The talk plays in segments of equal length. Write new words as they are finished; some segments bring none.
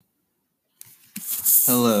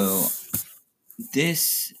Hello.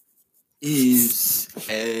 This is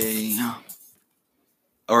an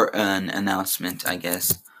announcement, I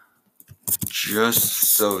guess. Just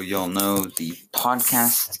so y'all know, the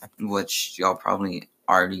podcast, which y'all probably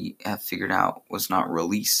already have figured out, was not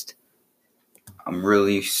released. I'm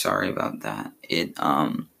really sorry about that.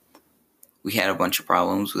 We had a bunch of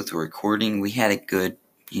problems with the recording. We had a good,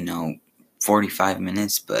 45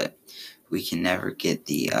 minutes, but we can never get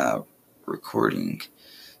the recording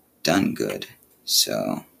done good.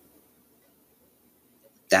 So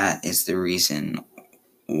that is the reason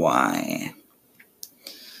why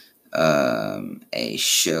a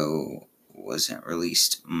show wasn't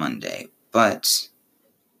released Monday, but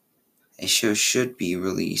a show should be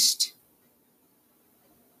released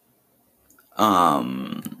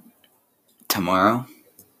tomorrow.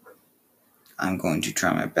 I'm going to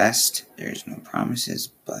try my best. There's no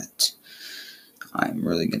promises, but I'm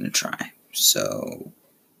really going to try. So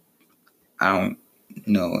I don't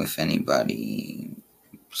know if anybody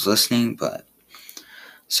was listening, but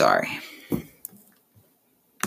sorry.